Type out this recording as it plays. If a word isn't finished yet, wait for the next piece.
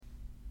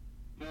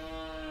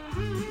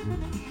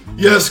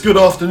Yes, good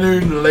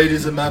afternoon,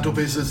 ladies and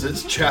mantelpieces.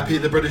 It's Chappie,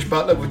 the British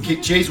butler with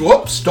Keep Cheese.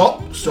 Whoop,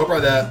 stop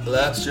right there.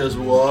 Let's just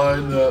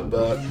wind that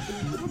back.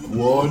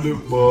 Wind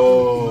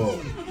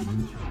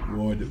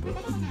it back.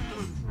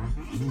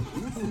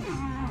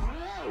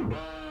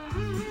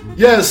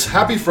 Yes,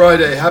 happy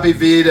Friday, happy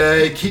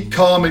V-Day. Keep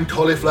calm in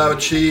cauliflower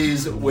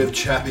cheese with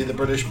Chappie, the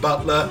British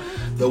butler.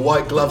 The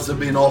white gloves have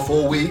been off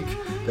all week.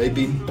 They've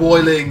been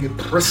boiling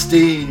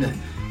pristine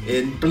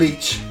in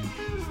bleach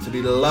to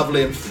be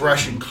lovely and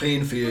fresh and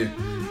clean for you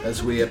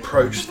as we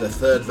approach the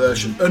third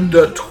version,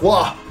 under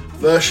trois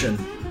version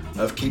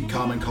of Keep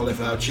Calm and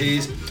Cauliflower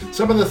Cheese.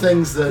 Some of the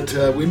things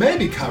that we may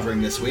be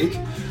covering this week.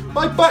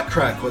 My butt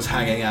crack was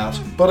hanging out,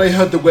 but I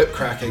heard the whip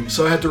cracking,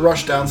 so I had to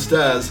rush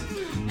downstairs.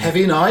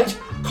 Heavy night,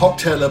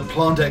 cocktail of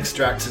plant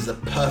extracts is a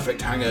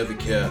perfect hangover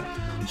cure.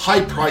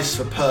 High price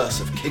for purse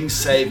of King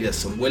Saviour,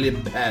 Sir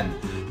William Penn,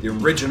 the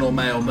original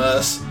male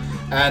nurse,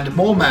 and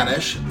more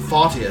mannish,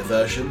 fartier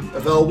version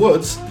of Earl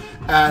Woods,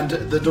 and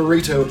the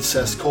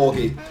Dorito-obsessed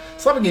corgi.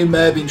 Something you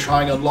may have been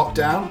trying on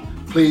lockdown.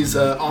 Please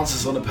answer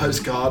us on a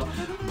postcard.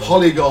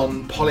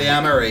 Polygon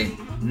polyamory.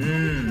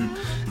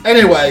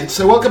 Anyway,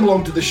 so welcome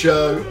along to the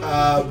show.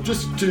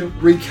 Just to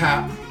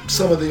recap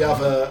some of the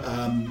other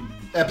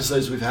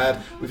episodes we've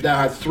had. We've now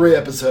had 3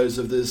 episodes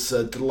of this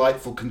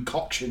delightful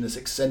concoction, this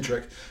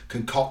eccentric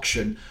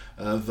concoction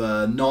of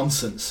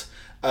nonsense.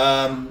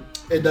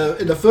 In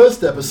the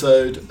first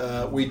episode,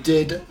 we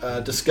did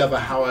discover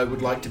how I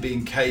would like to be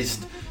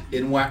encased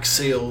in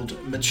wax-sealed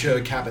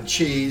mature Cabot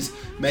cheese,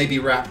 maybe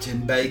wrapped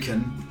in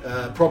bacon,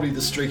 probably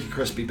the streaky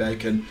crispy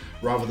bacon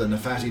rather than the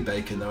fatty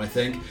bacon though, I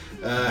think.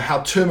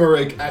 How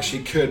turmeric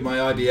actually cured my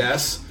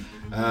IBS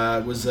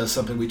was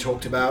something we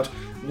talked about.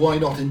 Why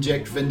not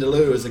inject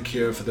Vindaloo as a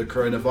cure for the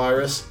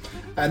coronavirus?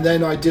 And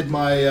then I did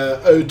my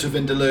ode to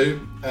Vindaloo.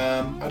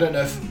 I don't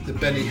know if the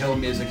Benny Hill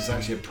music is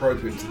actually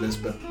appropriate to this,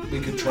 but we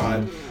could try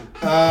it.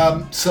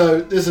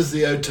 So this is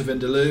the ode to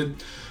Vindaloo.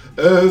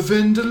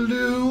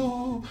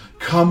 Vindaloo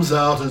comes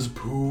out as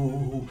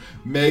poo,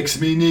 makes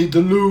me need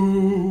the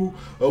loo.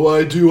 Oh,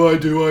 I do.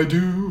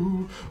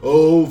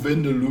 Oh,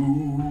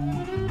 Vindaloo.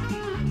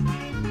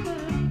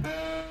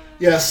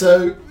 Yeah,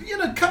 so,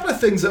 a couple of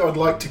things that I'd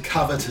like to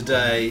cover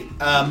today.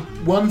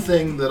 One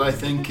thing that I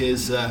think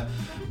is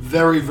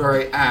very,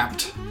 very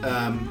apt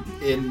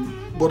in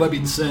what I've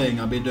been seeing.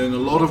 I've been doing a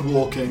lot of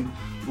walking,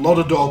 a lot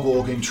of dog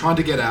walking, trying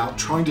to get out,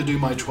 trying to do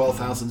my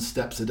 12,000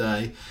 steps a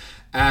day.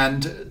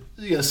 And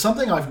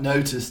something I've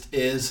noticed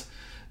is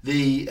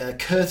the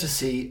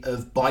courtesy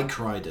of bike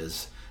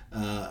riders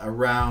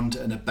around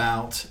and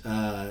about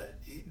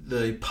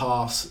the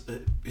pass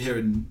here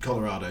in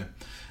Colorado.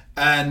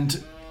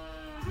 And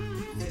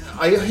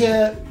I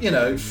hear,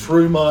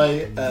 through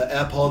my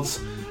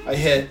AirPods, I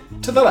hear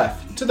to the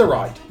left, to the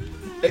right,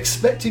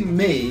 expecting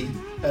me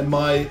and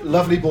my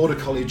lovely border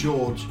collie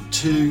George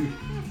to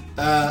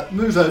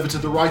move over to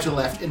the right or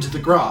left into the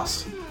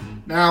grass.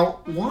 Now,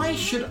 why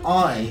should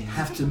I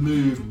have to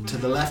move to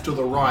the left or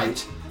the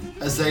right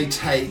as they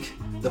take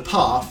the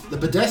path, the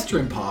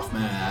pedestrian path,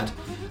 may I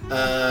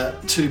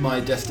add, to my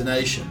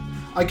destination?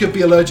 I could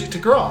be allergic to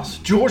grass.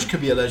 George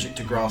could be allergic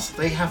to grass.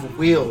 They have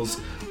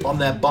wheels on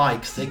their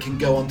bikes. They can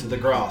go onto the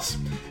grass.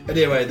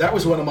 Anyway, that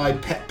was one of my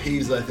pet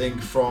peeves, I think,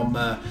 from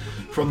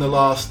the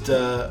last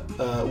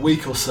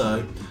week or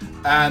so.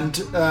 And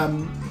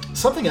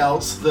something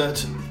else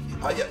that,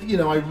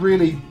 I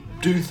really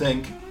do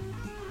think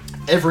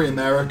every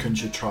American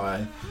should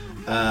try.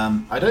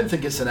 I don't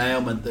think it's an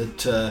ailment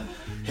that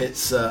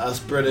hits us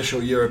British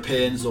or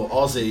Europeans or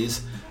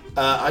Aussies.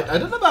 I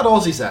don't know about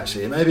Aussies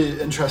actually. It may be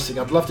interesting.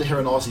 I'd love to hear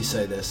an Aussie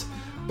say this.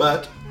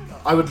 But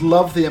I would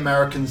love the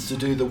Americans to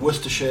do the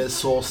Worcestershire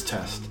sauce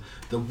test.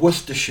 The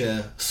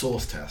Worcestershire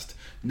sauce test.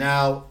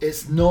 Now,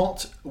 it's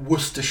not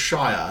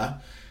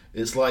Worcestershire.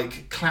 It's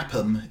like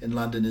Clapham in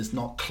London is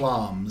not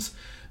Clams.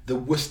 The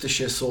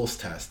Worcestershire sauce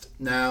test.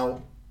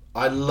 Now,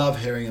 I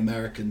love hearing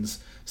Americans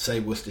say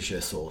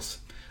Worcestershire sauce.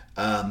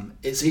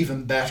 It's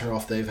even better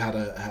if they've had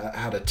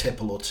a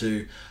tipple or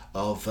two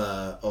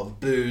of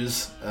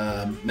booze,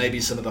 maybe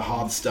some of the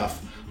hard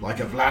stuff like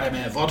a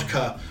Vladimir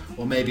vodka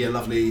or maybe a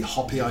lovely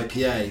hoppy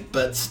IPA.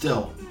 But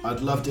still,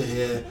 I'd love to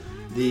hear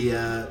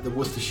the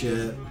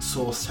Worcestershire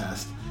sauce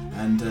test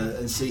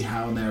and see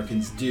how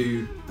Americans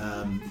do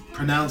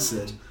pronounce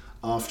it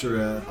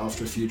after a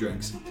few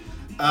drinks.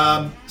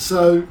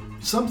 So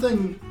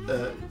something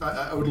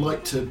I would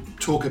like to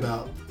talk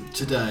about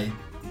today,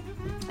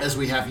 as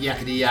we have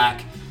yakety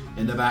yak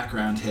in the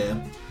background here.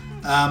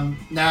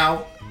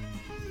 Now,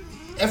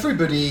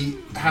 everybody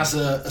has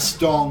a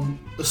song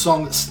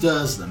that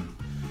stirs them,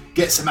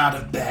 gets them out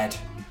of bed,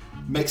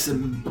 makes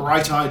them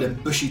bright-eyed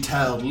and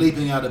bushy-tailed,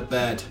 leaping out of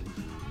bed,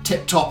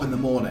 tip-top in the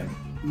morning.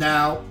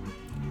 Now,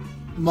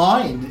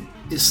 mine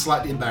is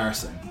slightly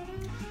embarrassing.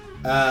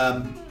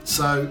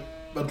 So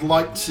I'd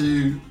like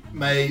to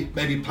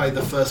maybe play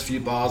the first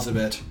few bars of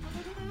it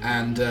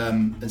and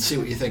see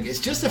what you think. It's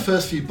just the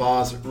first few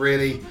bars that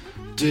really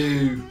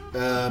do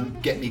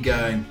get me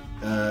going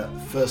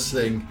first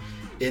thing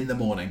in the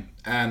morning.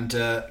 And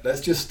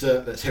let's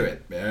hear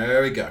it.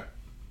 There we go.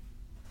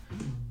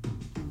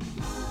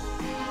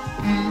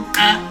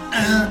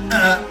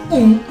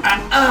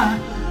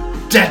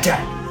 Da da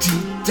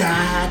dee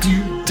da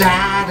do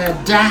da da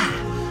da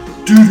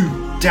do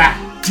do da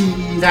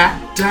dee da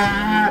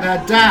da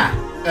da.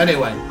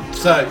 Anyway,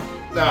 so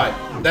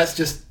let's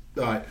just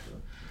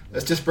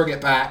bring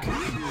it back.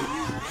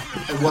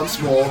 And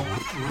once more,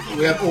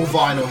 we have all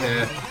vinyl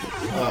here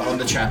on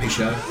the Chappie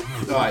Show.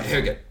 All right,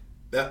 here we go.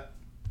 Yep.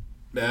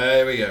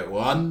 There we go.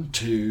 1,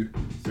 2,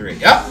 3.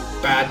 Yep.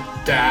 Da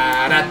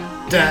da da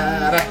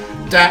da da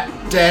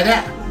da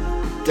da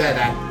da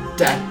da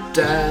da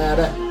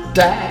da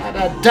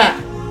da da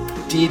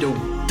dee do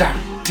da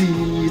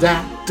dee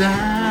da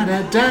da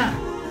da da.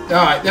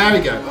 All right, there we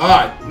go. All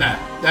right, now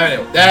there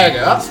we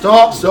go.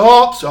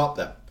 Stop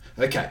there.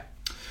 Okay,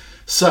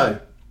 so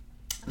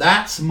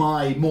that's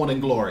my Morning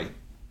Glory.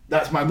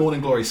 That's my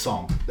Morning Glory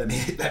song. Let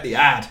me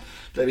add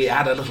a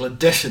little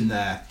addition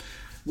there.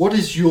 What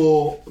is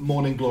your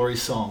Morning Glory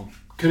song?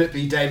 Could it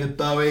be David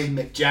Bowie,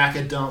 Mick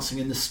Jagger, Dancing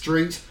in the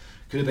Street?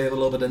 Could it be a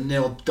little bit of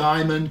Neil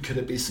Diamond? Could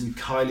it be some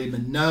Kylie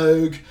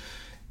Minogue?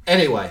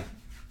 Anyway,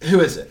 who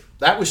is it?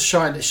 That was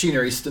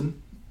Sheena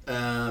Easton,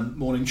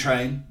 Morning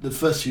Train, the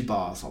first few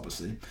bars,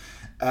 obviously.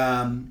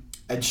 And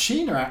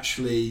Sheena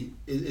actually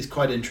is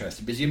quite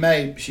interesting because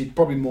she's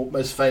probably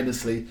most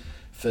famously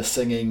for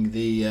singing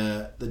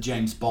the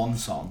James Bond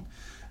song,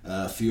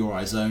 For Your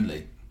Eyes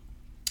Only.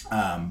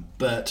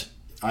 But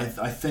I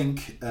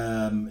think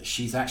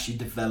she's actually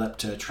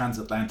developed a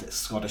transatlantic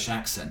Scottish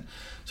accent.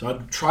 So I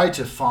tried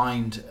to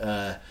find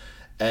a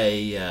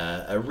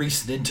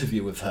recent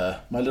interview with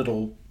her. My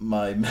little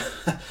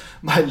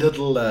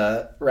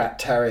rat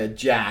terrier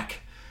Jack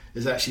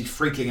is actually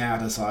freaking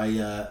out as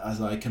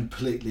I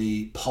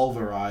completely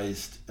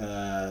pulverized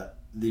the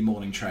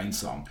Morning Train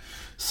song.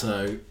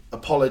 So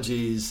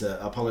apologies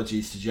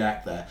to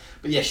Jack there.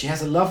 But yeah, she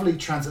has a lovely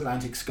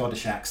transatlantic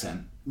Scottish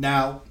accent.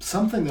 Now,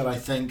 something that I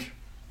think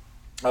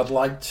I'd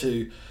like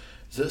to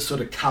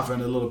sort of cover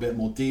in a little bit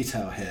more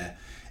detail here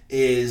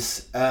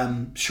is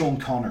Sean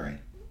Connery,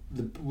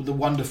 the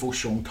wonderful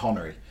Sean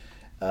Connery.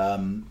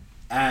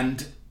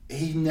 And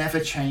he never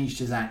changed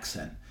his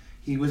accent.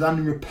 He was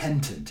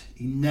unrepentant.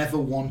 He never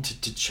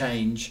wanted to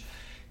change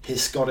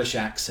his Scottish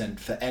accent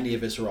for any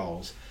of his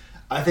roles.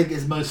 I think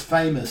his most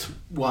famous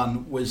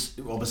one was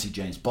obviously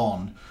James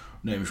Bond.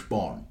 Name's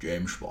Bond,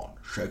 James Bond,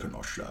 shaken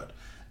not stirred.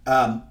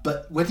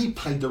 But when he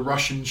played the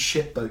Russian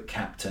shipboat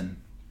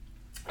captain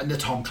in the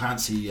Tom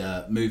Clancy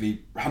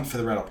movie Hunt for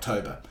the Red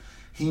October,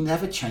 he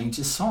never changed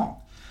his song.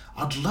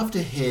 I'd love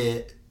to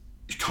hear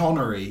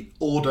Connery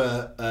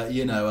order,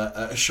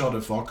 a shot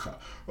of vodka,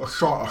 a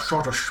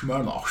shot of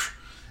Smirnoff.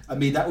 I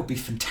mean, that would be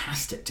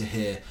fantastic to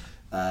hear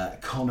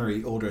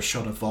Connery order a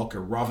shot of vodka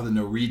rather than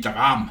a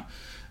redram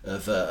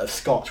of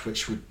scotch,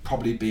 which would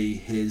probably be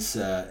his,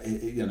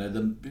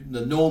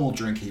 the normal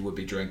drink he would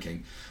be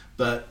drinking.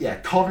 But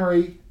yeah,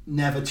 Connery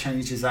never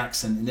changed his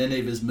accent in any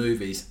of his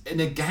movies. In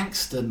a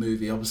gangster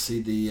movie, obviously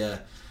the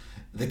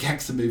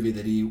gangster movie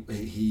that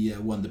he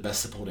won the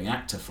Best Supporting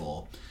Actor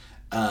for,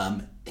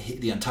 The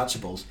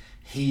Untouchables,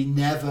 he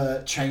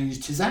never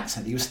changed his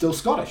accent. He was still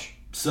Scottish.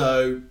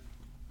 So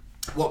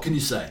what can you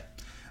say?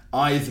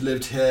 I've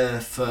lived here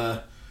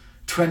for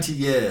 20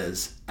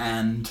 years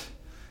and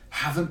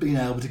haven't been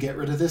able to get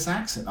rid of this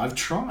accent. I've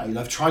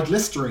tried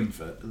Listerine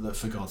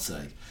for God's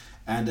sake,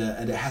 and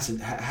it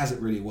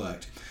hasn't really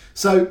worked.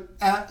 So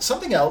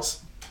something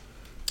else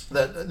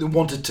that I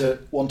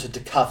wanted to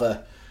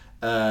cover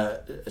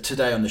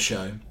today on the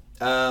show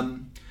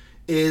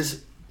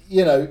is,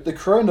 the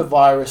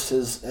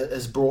coronavirus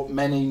has brought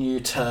many new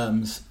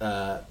terms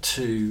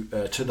to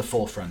the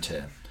forefront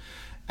here,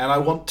 and I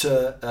want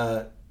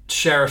to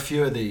share a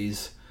few of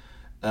these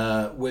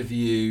with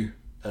you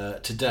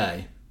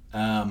today.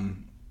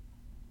 And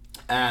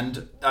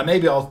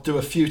maybe I'll do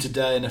a few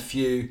today and a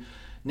few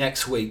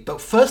next week.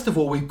 But first of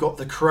all, we've got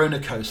the Corona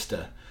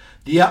Coaster,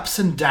 the ups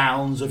and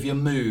downs of your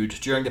mood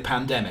during the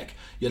pandemic.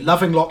 You're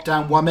loving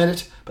lockdown one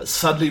minute, but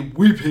suddenly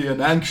weepy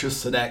and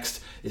anxious the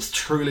next. It's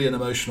truly an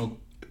emotional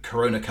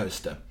Corona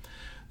Coaster.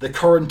 The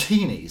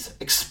Quarantinis,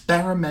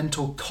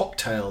 experimental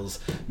cocktails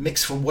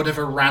mixed from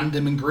whatever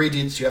random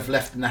ingredients you have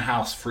left in the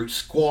house. Fruit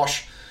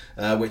squash,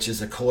 which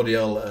is a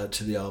cordial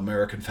to the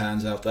American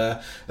fans out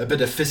there, a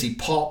bit of fizzy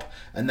pop,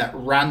 and that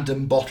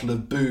random bottle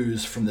of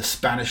booze from the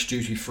Spanish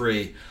duty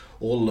free.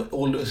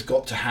 All it's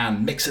got to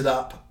hand. Mix it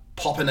up,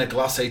 pop in a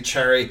glacé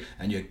cherry,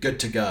 and you're good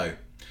to go.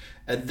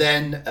 And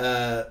then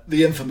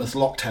the infamous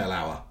Locktail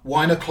Hour,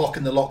 wine o'clock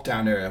in the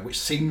lockdown era, which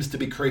seems to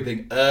be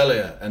creeping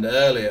earlier and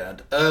earlier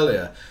and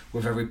earlier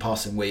with every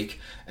passing week.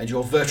 And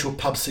your virtual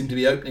pubs seem to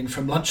be opening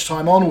from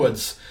lunchtime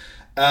onwards.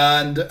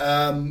 And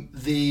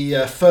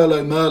the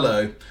Furlough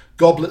Merlot,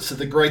 goblets of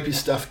the grapey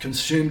stuff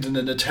consumed in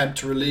an attempt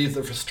to relieve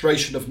the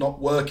frustration of not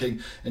working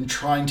and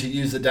trying to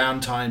use the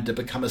downtime to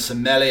become a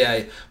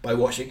sommelier by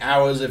watching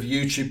hours of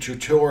YouTube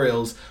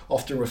tutorials,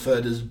 often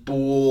referred as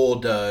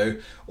Bordeaux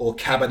or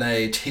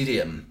Cabernet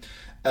Tedium.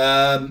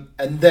 And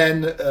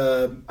then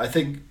I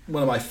think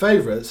one of my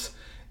favourites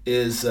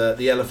is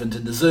the elephant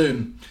in the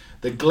Zoom.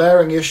 The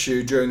glaring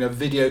issue during a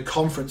video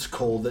conference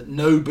call that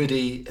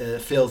nobody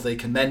feels they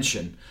can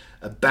mention.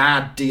 A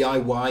bad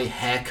DIY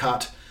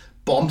haircut,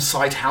 bomb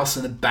site house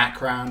in the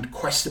background,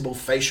 questionable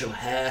facial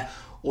hair,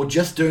 or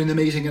just doing the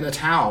meeting in a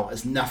towel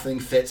as nothing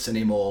fits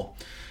anymore.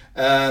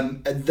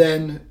 And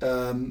then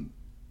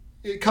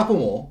a couple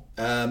more.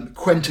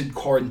 Quentin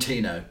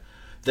Quarantino.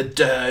 The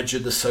dirge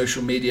of the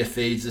social media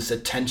feeds, this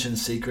attention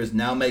seeker is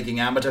now making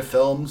amateur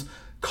films,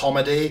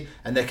 comedy,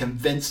 and they're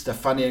convinced they're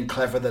funnier and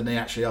cleverer than they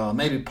actually are.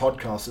 Maybe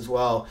podcasts as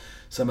well.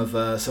 Some of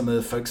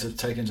the folks have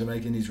taken to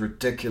making these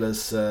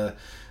ridiculous,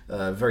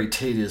 very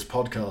tedious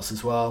podcasts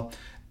as well.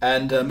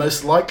 And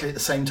most likely at the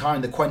same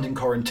time, the Quentin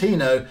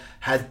Quarantino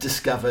had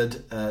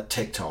discovered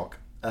TikTok.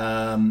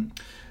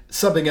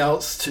 Something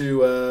else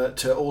to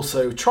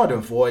also try to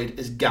avoid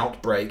is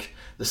gout break.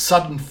 The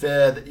sudden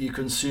fear that you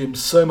consume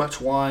so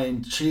much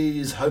wine,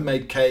 cheese,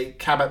 homemade cake,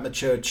 Cabot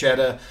matured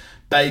cheddar,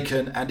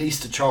 bacon and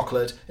Easter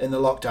chocolate in the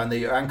lockdown that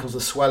your ankles are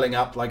swelling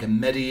up like a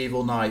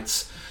medieval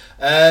knights.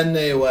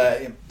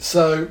 Anyway,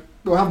 so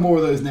we'll have more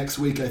of those next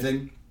week, I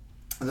think.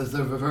 They're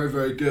very,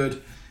 very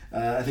good.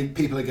 I think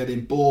people are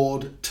getting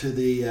bored to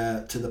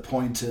the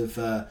point of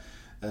to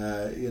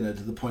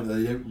the point that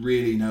they don't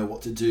really know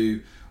what to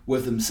do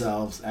with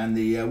themselves, and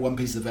the one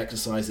piece of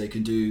exercise they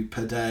can do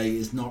per day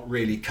is not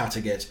really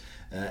cutting it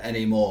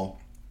anymore.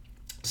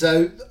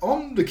 So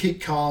on the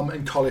Keep Calm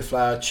and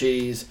Cauliflower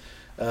Cheese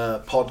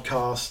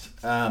podcast,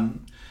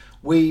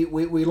 we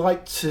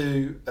like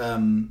to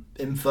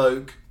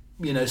invoke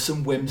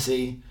some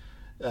whimsy,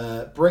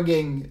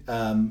 bringing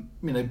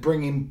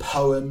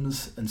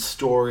poems and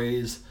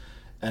stories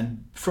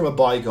and from a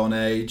bygone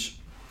age.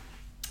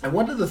 And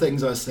one of the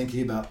things I was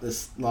thinking about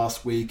this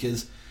last week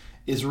is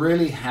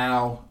really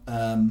how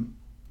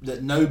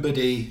that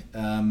nobody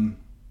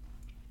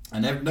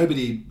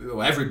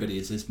everybody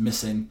is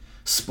missing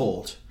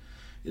sport.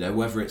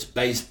 Whether it's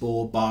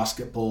baseball,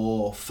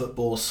 basketball,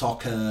 football,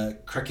 soccer,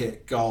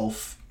 cricket,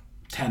 golf,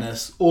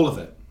 tennis, all of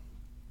it.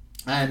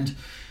 And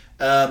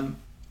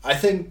I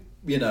think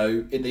in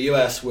the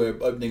US we're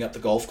opening up the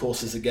golf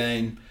courses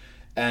again,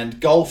 and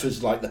golf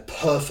is like the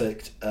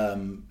perfect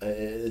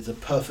it's a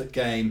perfect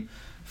game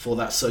for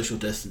that social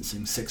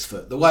distancing 6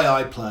 foot. The way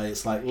I play,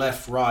 it's like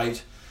left,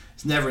 right,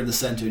 it's never in the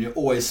center, and you're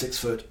always 6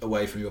 foot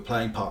away from your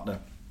playing partner.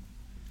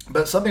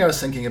 But something I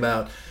was thinking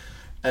about,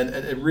 and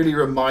it really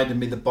reminded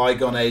me the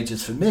bygone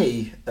ages for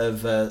me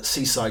of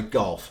seaside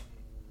golf.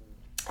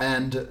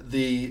 And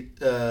the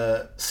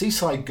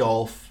Seaside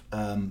Golf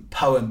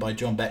poem by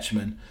John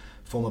Betjeman,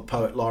 former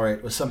poet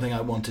laureate, was something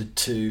I wanted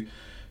to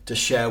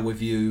share with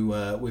you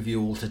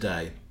all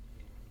today.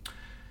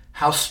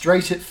 How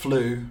straight it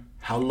flew,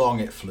 how long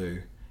it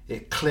flew.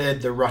 It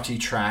cleared the rutty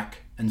track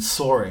and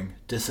soaring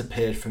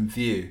disappeared from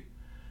view.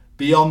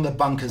 Beyond the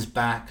bunker's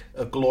back,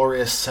 a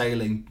glorious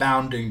sailing,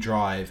 bounding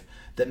drive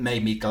that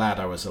made me glad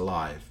I was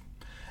alive.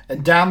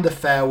 And down the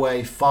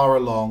fairway, far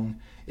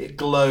along, it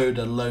glowed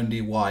a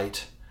lonely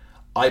white.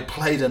 I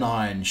played an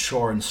iron,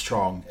 sure and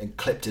strong, and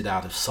clipped it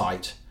out of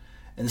sight.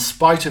 In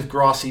spite of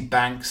grassy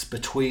banks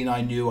between,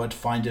 I knew I'd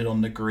find it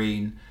on the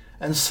green,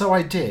 and so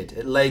I did.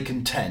 It lay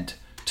content,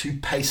 2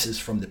 paces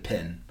from the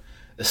pin.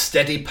 A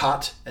steady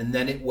putt, and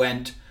then it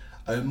went,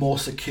 oh, more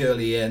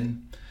securely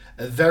in.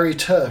 A very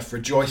turf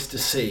rejoiced to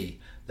see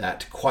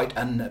that quite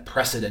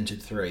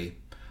unprecedented 3.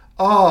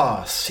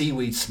 Ah,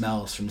 seaweed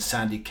smells from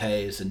sandy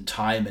caves, and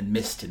thyme and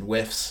mist in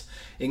whiffs.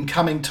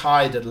 Incoming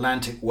tide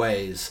Atlantic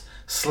ways,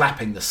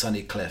 slapping the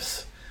sunny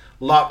cliffs.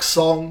 Lark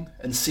song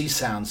and sea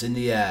sounds in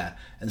the air,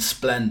 and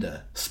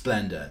splendor,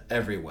 splendor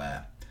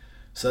everywhere.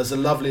 So there's a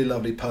lovely,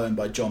 lovely poem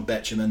by John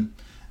Betjeman.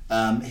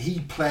 He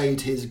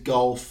played his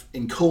golf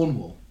in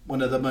Cornwall,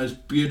 one of the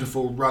most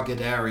beautiful, rugged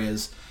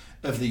areas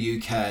of the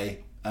UK,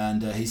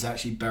 and he's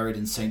actually buried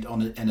in St.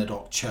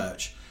 Enedoc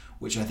Church,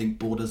 which I think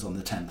borders on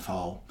the 10th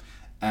hole.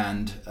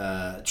 And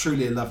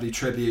truly a lovely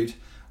tribute.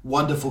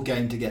 Wonderful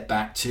game to get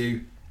back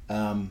to,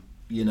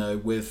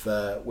 with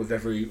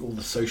all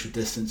the social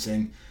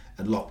distancing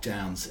and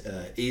lockdowns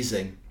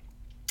easing.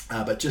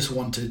 But just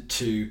wanted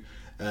to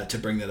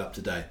bring that up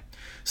today.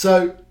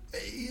 So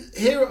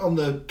here on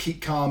the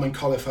Keep Calm and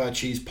Cauliflower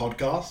Cheese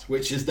podcast,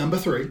 which is number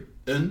 3,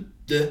 un,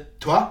 deux,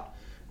 trois.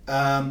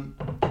 And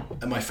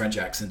my French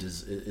accent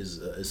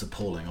is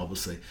appalling,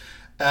 obviously.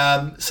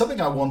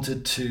 Something I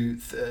wanted to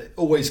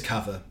always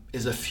cover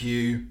is a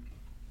few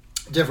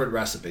different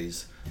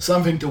recipes,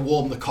 something to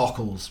warm the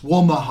cockles,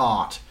 warm the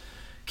heart,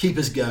 keep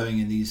us going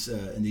in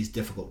these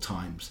difficult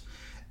times.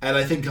 And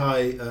I think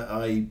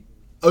I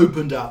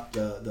opened up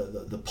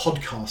the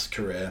podcast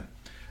career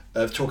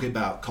of talking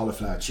about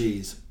cauliflower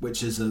cheese,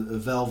 which is a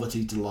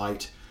velvety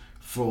delight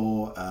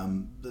for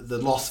the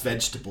lost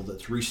vegetable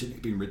that's recently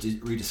been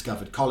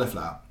rediscovered,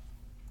 cauliflower,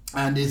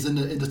 and is in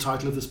the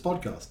title of this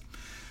podcast.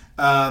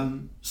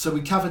 So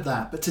we covered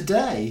that, but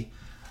today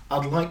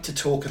I'd like to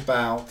talk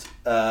about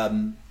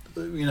one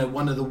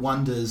of the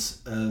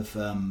wonders of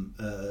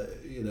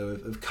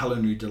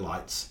culinary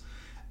delights,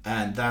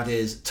 and that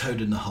is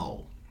toad in the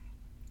hole.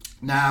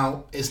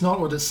 Now, it's not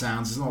what it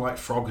sounds. It's not like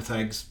frog with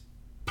eggs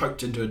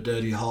poked into a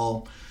dirty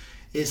hole.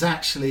 It's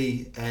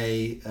actually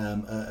a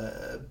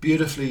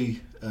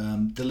beautifully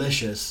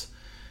delicious,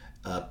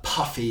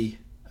 puffy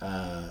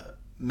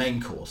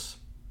main course,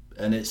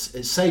 and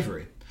it's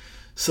savoury.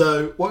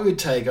 So what I'd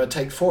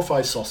take 4 or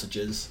 5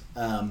 sausages,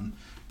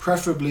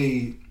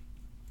 preferably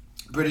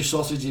British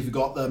sausage if you've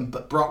got them,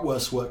 but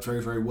bratwurst work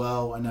very, very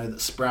well. I know that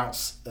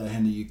Sprouts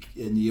in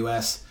the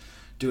US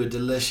do a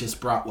delicious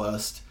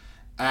bratwurst,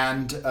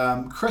 and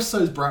crisp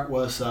those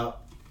bratwursts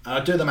up. I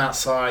do them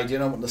outside. You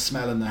don't want the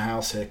smell in the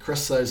house here.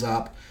 Crisp those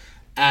up,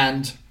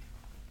 and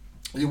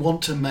you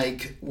want to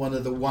make one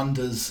of the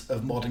wonders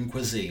of modern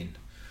cuisine,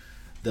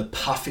 the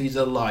puffy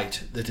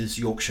delight that is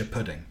Yorkshire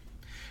pudding.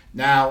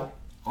 Now,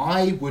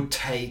 I would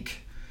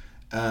take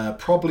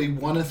probably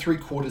 1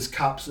 3/4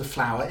 cups of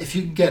flour, if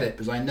you can get it,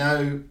 because I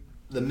know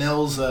the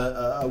mills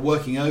are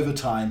working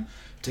overtime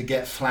to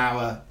get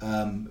flour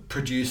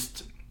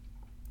produced,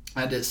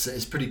 and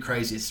it's pretty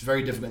crazy. It's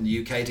very difficult in the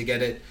UK to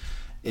get it.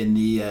 In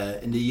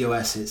the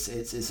US,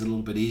 it's a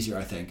little bit easier,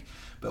 I think.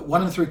 But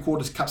 1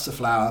 3/4 cups of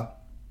flour,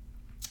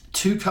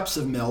 2 cups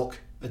of milk,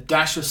 a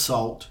dash of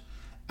salt,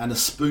 and a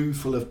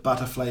spoonful of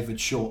butter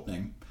flavored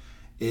shortening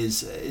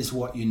is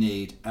what you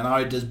need. And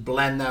I just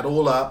blend that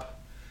all up.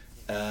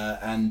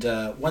 And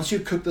once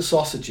you've cooked the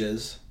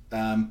sausages,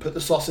 put the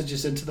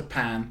sausages into the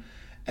pan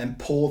and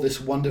pour this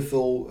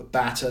wonderful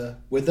batter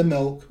with the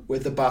milk,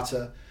 with the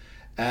butter,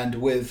 and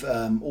with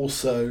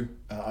also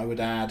I would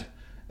add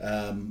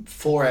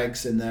 4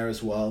 eggs in there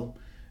as well.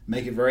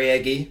 Make it very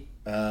eggy.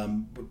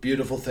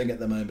 Beautiful thing at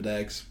the moment,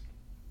 eggs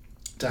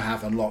to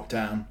have on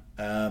lockdown.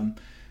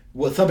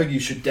 Well, something you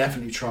should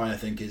definitely try, I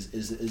think, is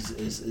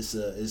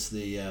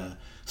the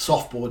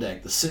soft boiled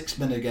egg, the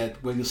 6-minute egg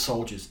with the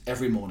soldiers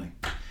every morning.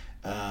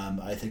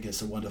 I think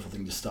it's a wonderful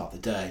thing to start the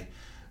day.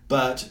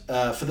 But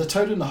for the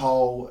toad in the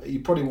hole, you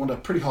probably want a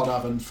pretty hot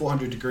oven,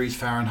 400 degrees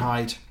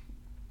Fahrenheit,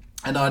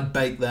 and I'd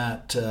bake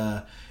that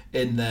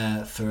in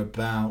there for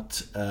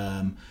about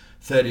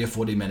 30 or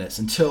 40 minutes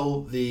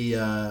until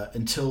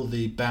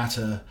the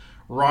batter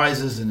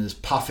rises and is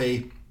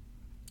puffy.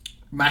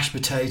 Mashed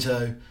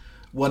potato.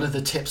 One of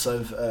the tips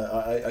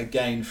I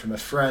gained from a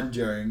friend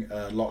during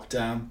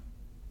lockdown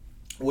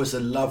was a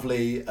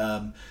lovely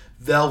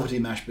velvety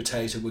mashed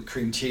potato with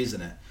cream cheese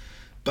in it.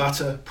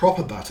 Butter,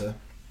 proper butter.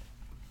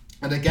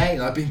 And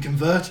again, I've been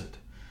converted.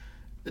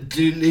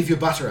 Leave your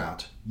butter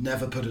out.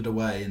 Never put it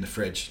away in the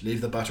fridge. Leave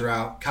the butter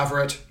out,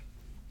 cover it.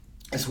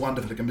 It's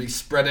wonderful. It can be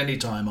spread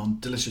anytime on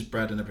delicious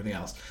bread and everything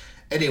else.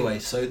 Anyway,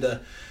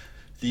 so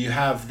you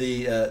have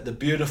the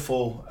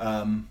beautiful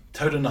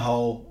toad in the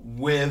hole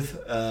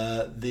with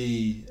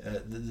the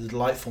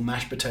delightful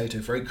mashed potato,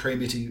 very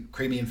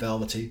creamy and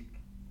velvety,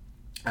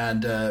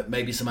 and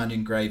maybe some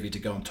onion gravy to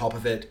go on top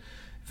of it.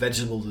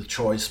 Vegetables of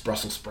choice,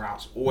 Brussels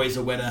sprouts, always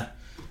a winner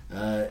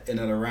in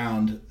and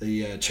around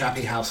the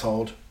Chappie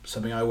household.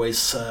 Something I always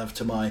serve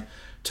to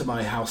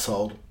my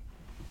household.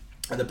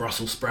 And the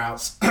Brussels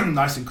sprouts,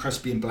 nice and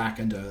crispy and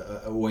blackened,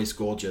 are always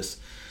gorgeous.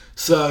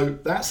 So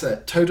that's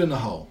it, toad in the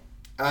hole.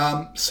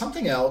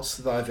 Something else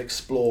that I've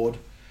explored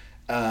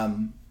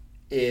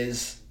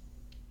is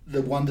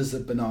the wonders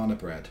of banana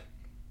bread.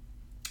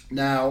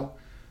 Now,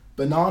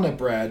 banana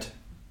bread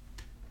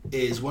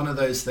is one of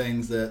those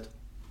things that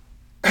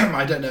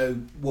I don't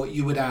know what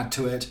you would add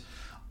to it.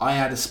 I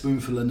add a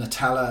spoonful of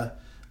Nutella,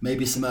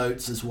 maybe some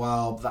oats as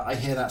well. I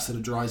hear that sort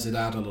of dries it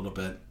out a little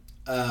bit.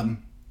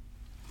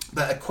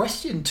 But a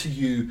question to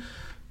you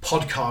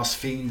podcast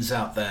fiends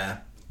out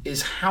there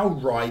is, how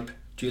ripe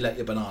do you let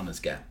your bananas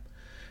get?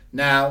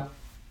 Now,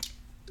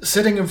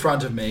 sitting in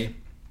front of me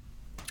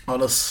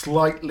on a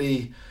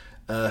slightly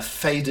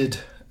faded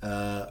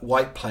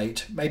white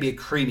plate, maybe a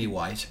creamy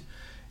white,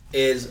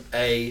 is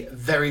a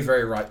very,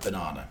 very ripe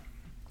banana.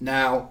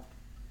 Now,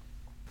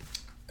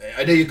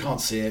 I know you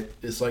can't see it.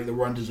 It's like the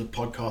wonders of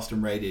podcast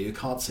and radio. You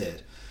can't see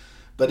it.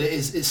 But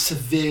it's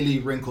severely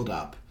wrinkled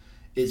up.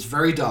 It's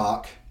very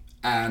dark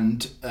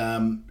and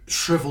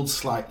shriveled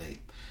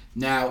slightly.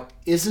 Now,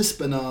 is this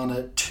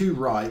banana too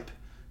ripe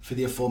for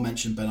the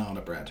aforementioned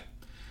banana bread?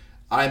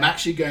 I'm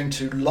actually going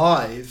to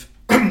live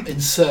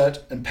insert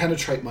and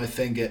penetrate my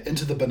finger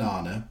into the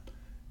banana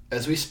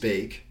as we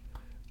speak.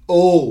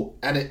 Oh,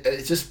 and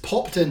it just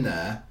popped in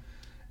there,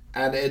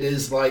 and it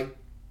is like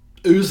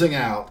oozing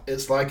out.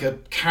 It's like a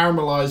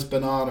caramelized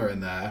banana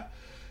in there,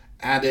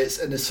 and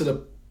it's sort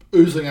of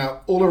oozing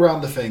out all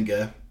around the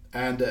finger,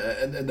 and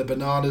the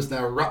banana is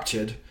now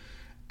ruptured,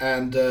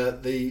 and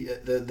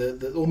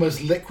the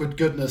almost liquid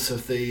goodness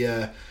of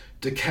the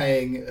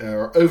decaying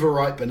or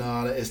overripe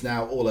banana is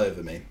now all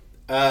over me.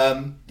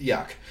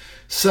 Yuck.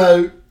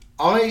 So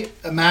I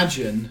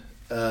imagine,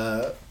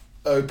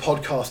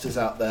 podcasters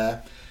out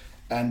there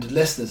and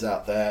listeners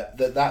out there,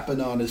 that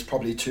banana is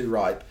probably too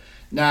ripe.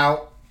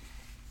 Now,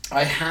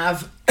 I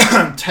have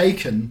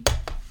taken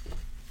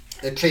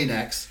a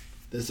Kleenex.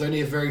 There's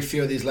only a very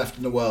few of these left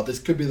in the world. This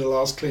could be the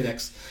last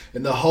Kleenex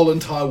in the whole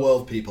entire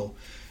world, people.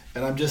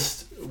 And I'm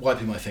just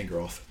wiping my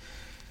finger off.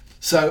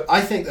 So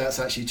I think that's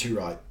actually too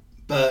ripe.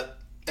 But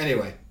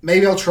anyway,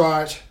 maybe I'll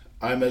try it.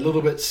 I'm a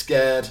little bit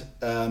scared.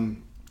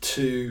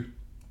 to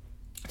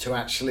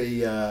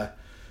actually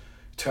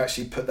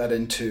put that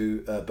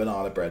into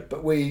banana bread,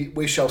 but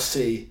we shall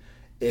see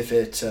if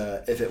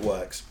it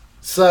works.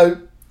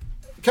 So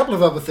a couple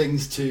of other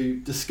things to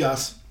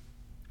discuss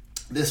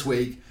this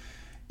week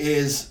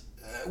is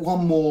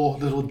one more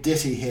little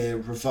ditty here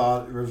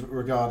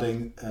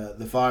regarding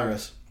the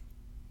virus.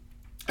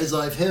 Is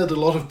I've heard a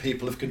lot of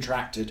people have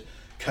contracted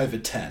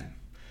COVID-10.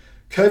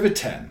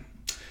 COVID-10.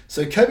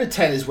 So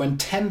COVID-10 is when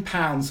 10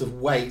 pounds of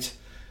weight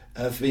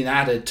have been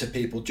added to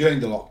people during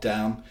the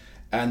lockdown,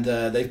 and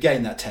they've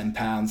gained that 10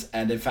 pounds,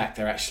 and in fact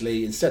they're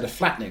actually, instead of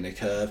flattening the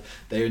curve,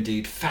 they're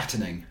indeed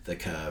fattening the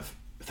curve.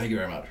 Thank you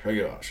very much. Thank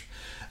you very much.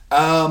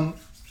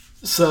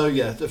 So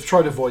yeah, they've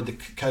tried to avoid the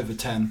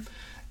COVID-10.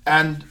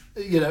 And,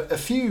 a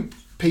few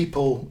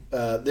people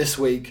this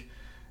week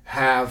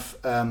have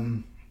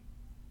come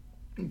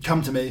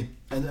to me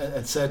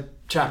and said,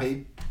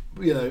 Chappie,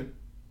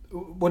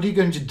 what are you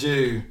going to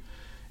do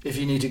if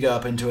you need to go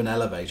up into an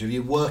elevator? If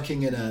you're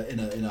working in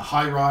a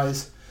high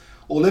rise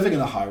or living in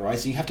a high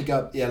rise and you have to go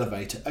up the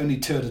elevator only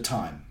 2 at a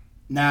time.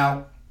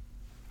 Now,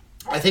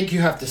 I think you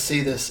have to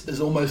see this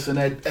as almost an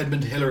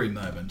Edmund Hillary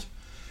moment,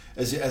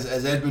 as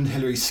Edmund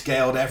Hillary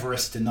scaled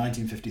Everest in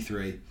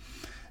 1953.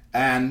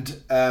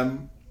 And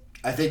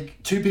I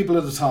think 2 people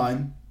at a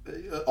time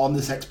on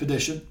this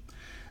expedition.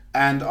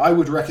 And I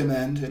would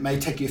recommend, it may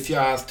take you a few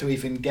hours to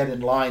even get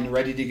in line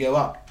ready to go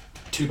up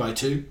 2 by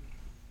 2.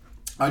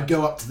 I'd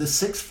go up to the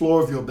 6th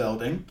floor of your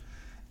building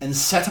and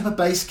set up a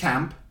base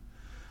camp.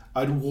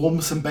 I'd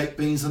warm some baked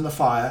beans on the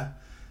fire.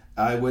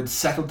 I would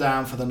settle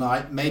down for the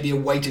night, maybe a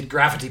weighted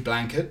gravity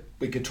blanket.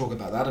 We could talk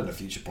about that in a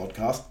future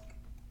podcast.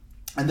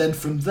 And then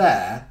from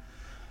there,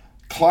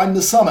 climb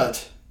the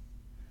summit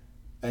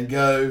and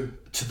go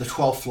to the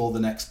 12th floor the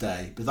next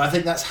day. Because I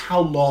think that's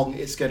how long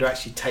it's going to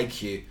actually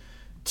take you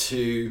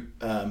to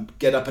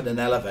get up in an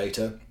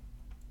elevator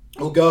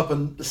or go up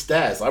on the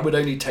stairs. I would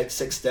only take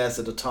 6 stairs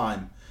at a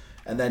time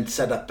and then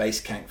set up base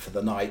camp for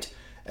the night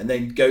and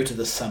then go to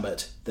the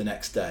summit the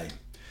next day.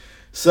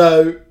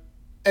 So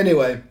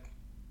anyway,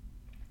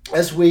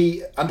 as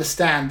we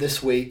understand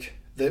this week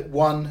that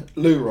one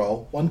loo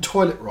roll, one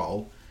toilet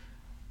roll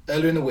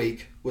earlier in the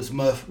week was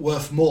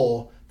worth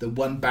more than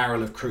 1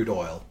 barrel of crude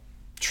oil.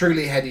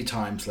 Truly heady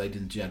times, ladies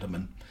and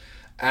gentlemen.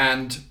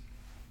 And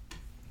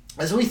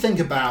as we think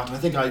about, I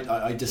think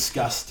I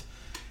discussed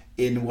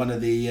in one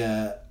of the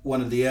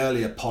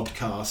earlier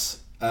podcasts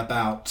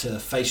about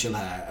facial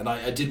hair, and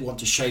I did want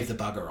to shave the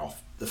bugger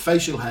off. The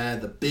facial hair,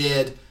 the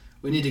beard,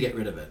 we need to get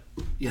rid of it.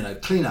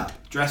 Clean up,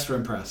 dress to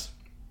impress.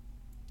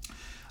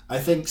 I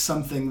think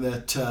something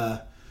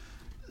that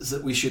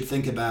we should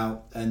think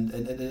about, and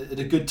at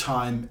a good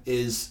time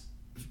is,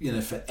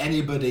 for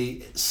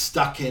anybody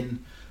stuck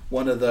in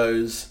one of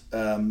those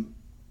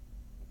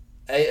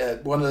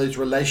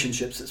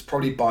relationships that's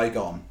probably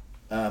bygone.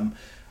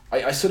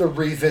 I sort of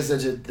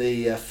revisited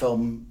the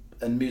film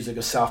and music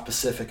of South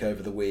Pacific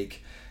over the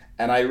week,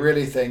 and I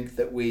really think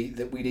that we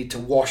need to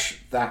wash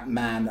that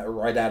man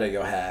right out of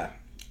your hair.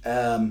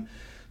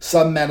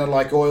 Some men are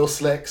like oil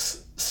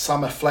slicks,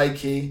 some are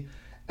flaky,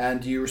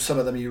 and some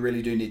of them you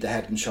really do need the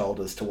Head and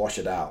Shoulders to wash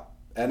it out.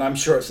 And I'm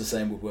sure it's the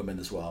same with women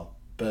as well.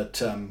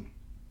 But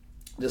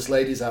just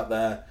ladies out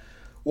there,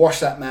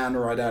 wash that man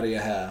right out of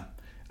your hair,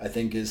 I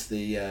think is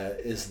the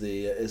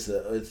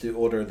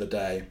order of the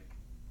day.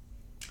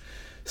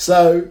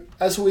 So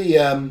as we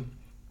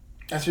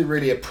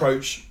really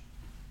approach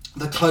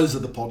the close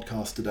of the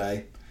podcast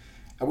today,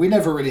 and we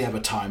never really have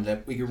a time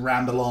that we can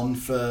ramble on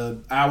for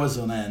hours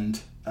on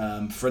end,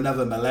 for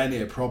another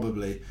millennia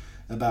probably,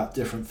 about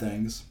different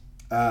things,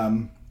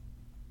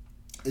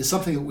 is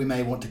something that we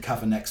may want to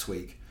cover next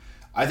week.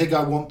 I think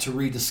I want to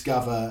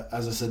rediscover,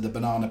 as I said, the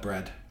banana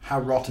bread. How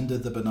rotten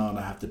did the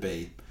banana have to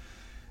be?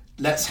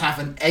 Let's have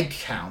an egg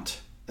count,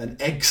 an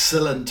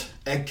excellent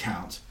egg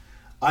count.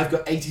 I've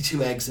got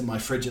 82 eggs in my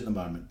fridge at the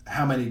moment.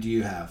 How many do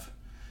you have?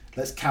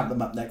 Let's count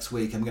them up next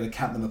week. I'm going to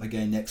count them up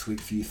again next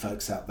week for you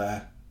folks out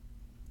there.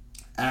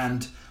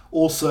 And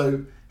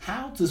also,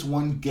 how does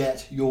one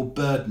get your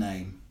bird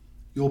name?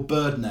 Your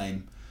bird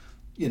name.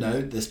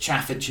 There's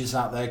chaffinches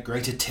out there,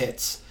 greater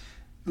tits,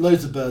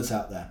 loads of birds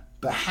out there.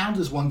 But how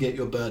does one get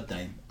your bird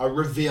name? I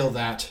reveal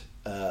that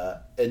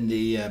in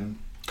the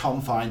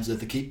confines of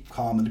the Keep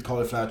Calm and the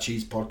Cauliflower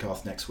Cheese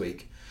podcast next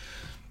week.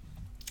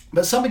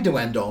 But something to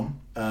end on,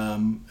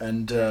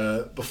 and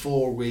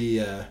before we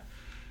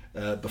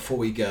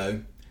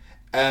go,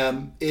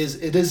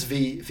 is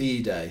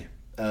VE Day.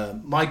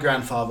 My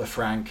grandfather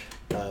Frank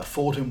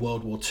fought in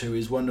World War II.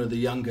 He's one of the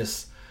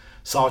youngest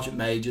sergeant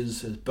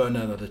majors, has burned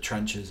out of the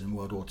trenches in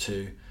World War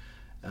II,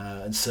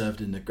 and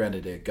served in the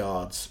Grenadier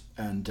Guards.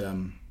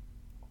 And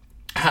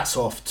hats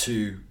off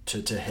to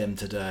him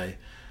today.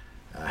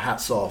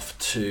 Hats off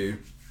to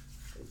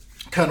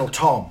Colonel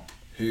Tom,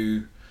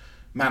 who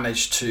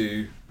managed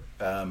to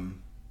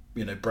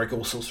break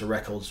all sorts of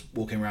records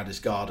walking around his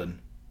garden,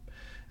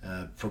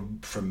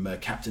 from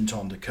Captain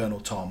Tom to Colonel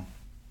Tom,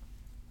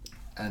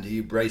 and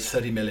he raised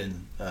 30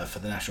 million for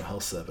the National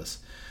Health Service.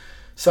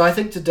 So I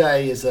think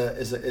today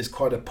is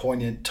quite a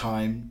poignant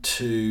time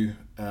to.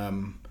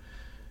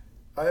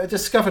 I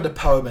discovered a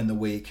poem in the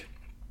week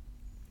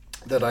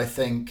that I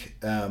think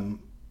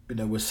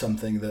was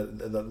something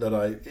that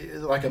I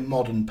like, a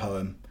modern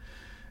poem,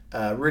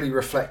 really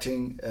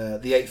reflecting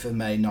the 8th of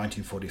May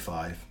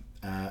 1945,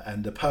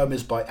 and the poem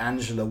is by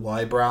Angela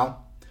Wybrow,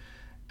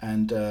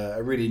 and I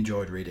really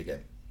enjoyed reading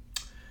it.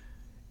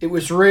 It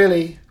was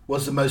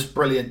the most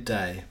brilliant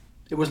day.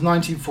 It was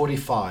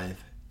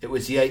 1945. It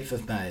was the 8th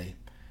of May.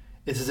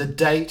 It is a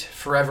date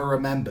forever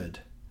remembered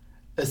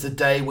as the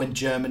day when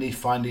Germany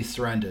finally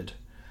surrendered.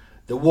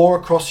 The war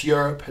across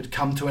Europe had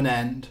come to an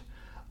end,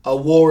 a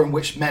war in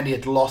which many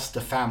had lost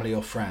a family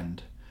or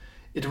friend.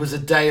 It was a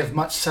day of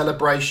much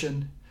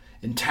celebration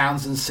in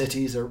towns and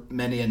cities,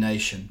 many a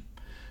nation.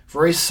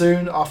 Very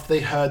soon after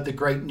they heard the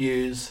great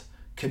news,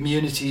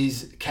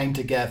 communities came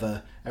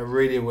together and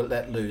really were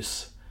let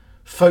loose.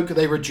 Folk,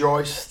 they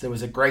rejoiced. There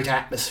was a great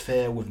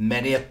atmosphere with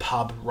many a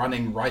pub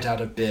running right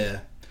out of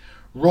beer.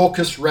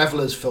 Raucous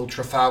revellers filled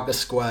Trafalgar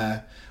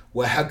Square,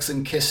 where hugs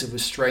and kisses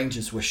with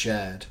strangers were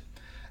shared.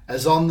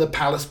 As on the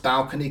palace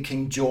balcony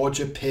King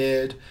George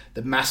appeared,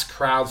 the massed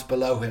crowds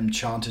below him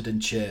chanted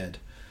and cheered.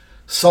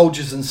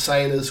 Soldiers and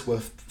sailors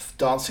were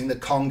dancing the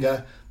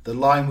conga, the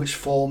line which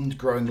formed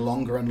growing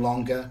longer and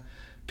longer.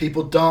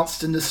 People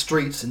danced in the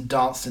streets and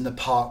danced in the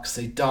parks.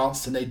 They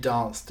danced and they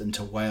danced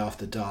until way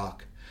after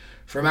dark.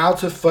 From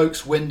out of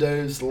folks'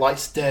 windows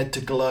lights dared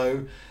to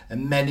glow,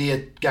 and many a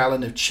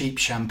gallon of cheap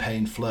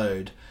champagne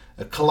flowed.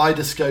 A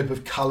kaleidoscope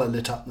of colour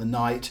lit up the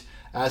night,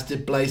 as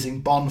did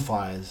blazing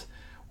bonfires,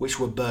 which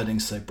were burning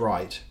so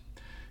bright.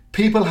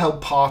 People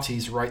held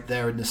parties right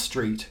there in the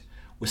street,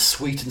 with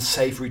sweet and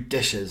savoury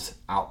dishes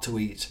out to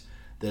eat.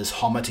 There's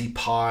hominy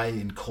pie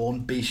and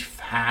corned beef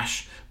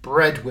hash,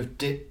 bread with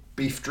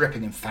beef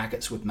dripping and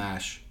faggots with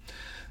mash.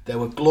 There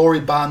were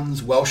glory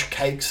buns, Welsh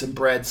cakes and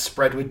bread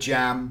spread with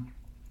jam,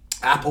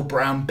 apple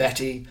brown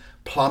Betty,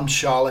 plum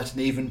charlotte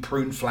and even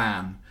prune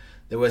flan.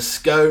 There were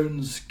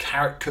scones,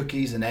 carrot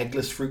cookies and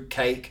eggless fruit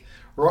cake,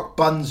 rock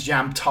buns,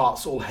 jam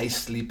tarts all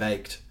hastily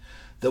baked.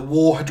 The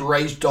war had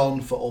raged on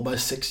for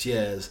almost 6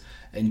 years,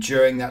 and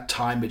during that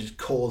time it had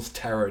caused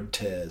terror and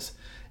tears.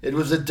 It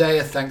was a day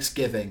of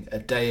thanksgiving, a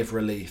day of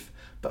relief,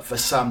 but for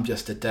some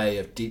just a day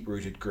of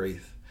deep-rooted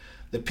grief.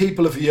 The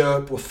people of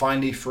Europe were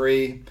finally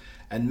free,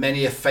 and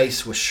many a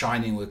face was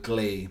shining with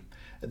glee.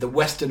 At the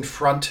Western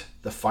Front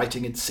the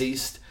fighting had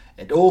ceased,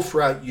 and all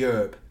throughout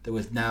Europe there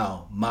was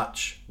now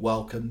much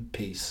welcome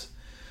peace.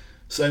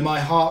 So my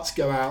hearts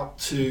go out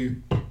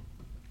to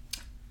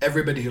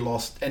everybody who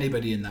lost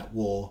anybody in that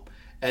war.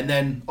 And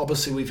then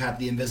obviously we've had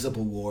the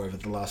invisible war over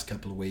the last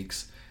couple of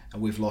weeks,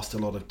 and we've lost a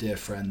lot of dear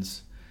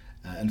friends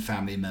and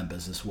family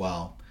members as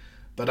well.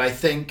 But I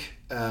think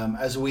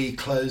as we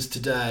close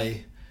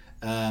today,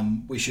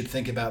 we should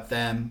think about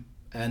them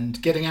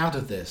and getting out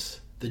of this,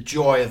 the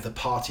joy of the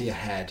party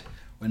ahead,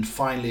 when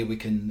finally we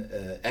can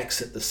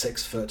exit the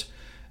 6 foot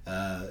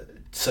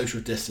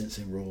social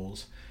distancing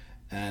rules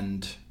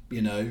and,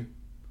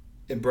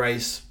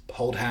 embrace,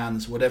 hold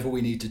hands, whatever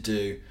we need to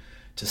do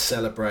to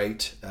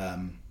celebrate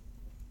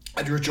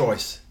and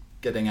rejoice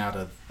getting out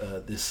of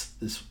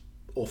this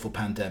awful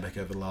pandemic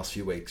over the last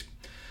few weeks.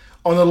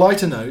 On a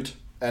lighter note,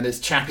 and it's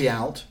chappy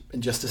out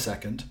in just a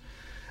second,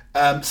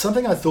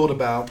 something I thought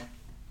about,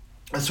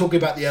 I was talking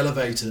about the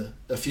elevator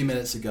a few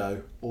minutes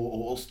ago,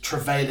 or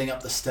travailing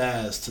up the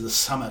stairs to the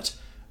summit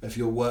of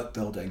your work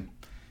building,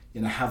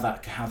 how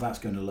that's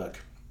going to look.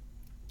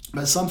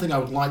 But something I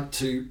would like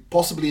to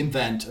possibly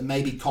invent and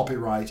maybe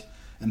copyright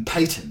and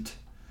patent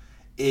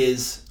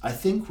is, I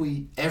think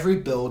every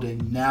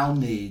building now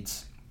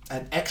needs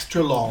an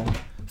extra long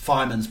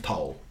fireman's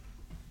pole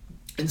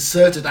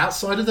inserted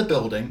outside of the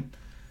building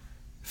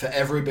for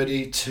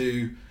everybody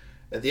to,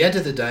 at the end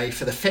of the day,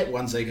 for the fit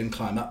ones, they can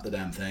climb up the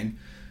damn thing.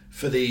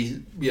 For the,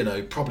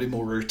 probably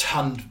more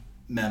rotund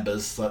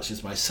members, such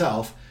as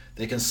myself,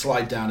 they can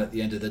slide down at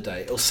the end of the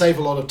day. It'll save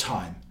a lot of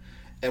time.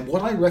 And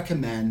what I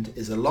recommend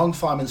is a long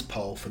fireman's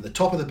pole from the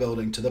top of the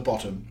building to the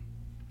bottom.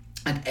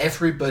 And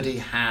everybody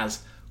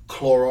has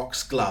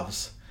Clorox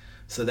gloves.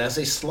 So as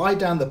they slide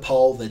down the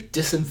pole, they're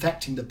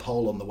disinfecting the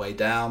pole on the way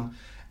down.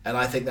 And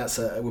I think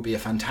it would be a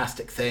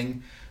fantastic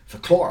thing for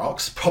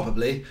Clorox,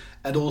 probably,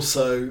 and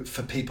also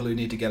for people who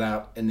need to get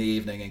out in the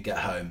evening and get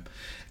home.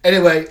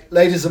 Anyway,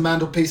 ladies and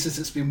mantelpieces,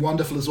 it's been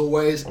wonderful as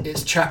always.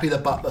 It's Chappie the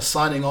Butler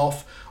signing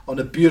off on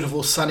a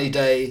beautiful sunny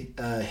day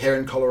here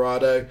in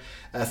Colorado.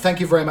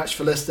 Thank you very much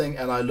for listening,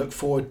 and I look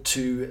forward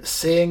to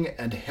seeing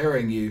and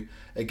hearing you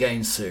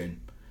again soon.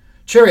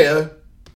 Cheerio.